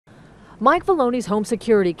Mike Valoni's home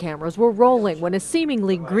security cameras were rolling when a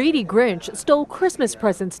seemingly greedy Grinch stole Christmas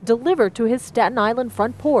presents delivered to his Staten Island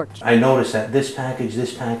front porch. I noticed that this package,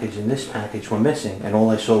 and this package were missing, and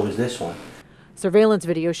all I saw was this one. Surveillance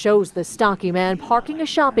video shows the stocky man parking a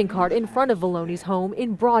shopping cart in front of Valoni's home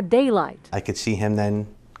in broad daylight. I could see him then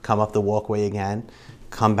come up the walkway again,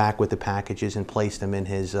 come back with the packages and place them in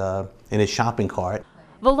his shopping cart.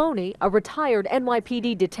 Valoni, a retired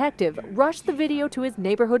NYPD detective, rushed the video to his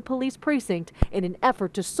neighborhood police precinct in an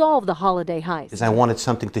effort to solve the holiday heist. I wanted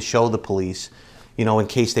something to show the police, you know, in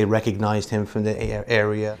case they recognized him from the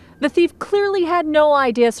area. The thief clearly had no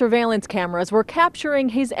idea surveillance cameras were capturing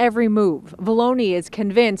his every move. Valoni is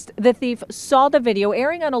convinced the thief saw the video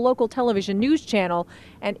airing on a local television news channel,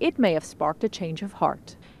 and it may have sparked a change of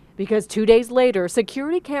heart. Because 2 days later,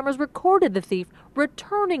 security cameras recorded the thief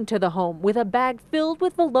returning to the home with a bag filled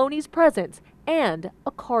with Valoni's presents and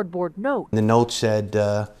a cardboard note. The note said,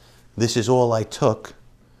 "This is all I took.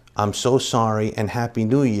 I'm so sorry and Happy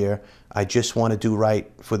New Year. I just want to do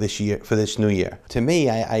right for this year, for this new year." To me,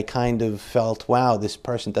 I kind of felt, wow, this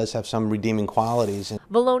person does have some redeeming qualities.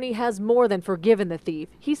 Valoni has more than forgiven the thief.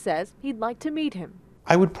 He says he'd like to meet him.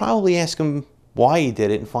 I would probably ask him why he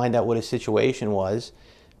did it and find out what his situation was.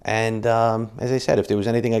 And as I said, if there was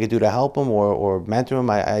anything I could do to help him or mentor him,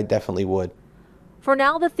 I definitely would. For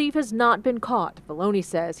now, the thief has not been caught. Valoni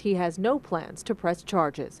says he has no plans to press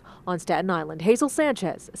charges. On Staten Island, Hazel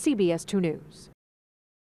Sanchez, CBS 2 News.